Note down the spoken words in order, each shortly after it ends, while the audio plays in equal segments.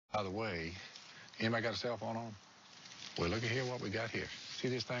By the way, anybody got a cell phone on? Well, look at here what we got here. See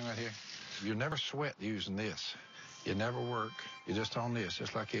this thing right here? You never sweat using this. You never work. You're just on this,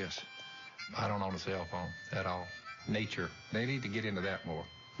 just like this. I don't own a cell phone at all. Nature, they need to get into that more.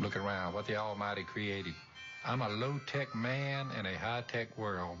 Look around, what the Almighty created. I'm a low-tech man in a high-tech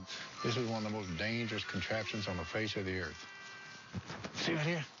world. This is one of the most dangerous contraptions on the face of the earth. See right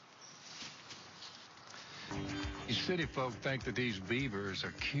here? These city folk think that these beavers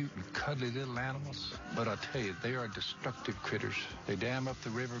are cute and cuddly little animals, but I tell you, they are destructive critters. They dam up the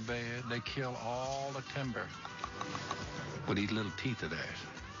riverbed. They kill all the timber with these little teeth of theirs.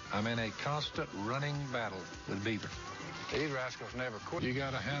 I'm in a constant running battle with beaver. These rascals never quit. You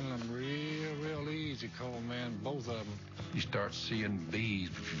gotta handle them real easy, Cole, man, both of them. You start seeing bees.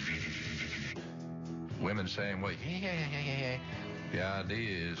 Women saying, well, yeah. The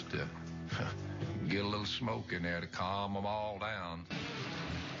idea is to get a little smoke in there to calm them all down.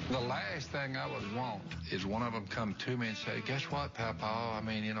 The last thing I would want is one of them come to me and say, guess what, Papa? I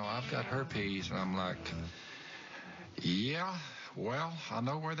mean, you know, I've got herpes. And I'm like, yeah, well, I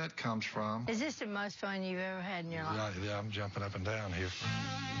know where that comes from. Is this the most fun you've ever had in your life? Yeah, I'm jumping up and down here.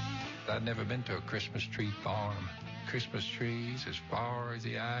 I've never been to a Christmas tree farm. Christmas trees, as far as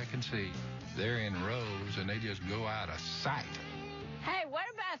the eye can see, they're in rows and they just go out of sight. Hey, what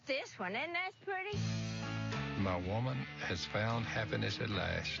about this one? Isn't that pretty? My woman has found happiness at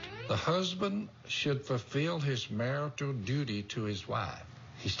last. The husband should fulfill his marital duty to his wife.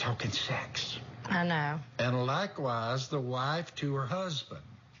 He's talking sex. I know. And likewise, the wife to her husband.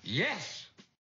 Yes!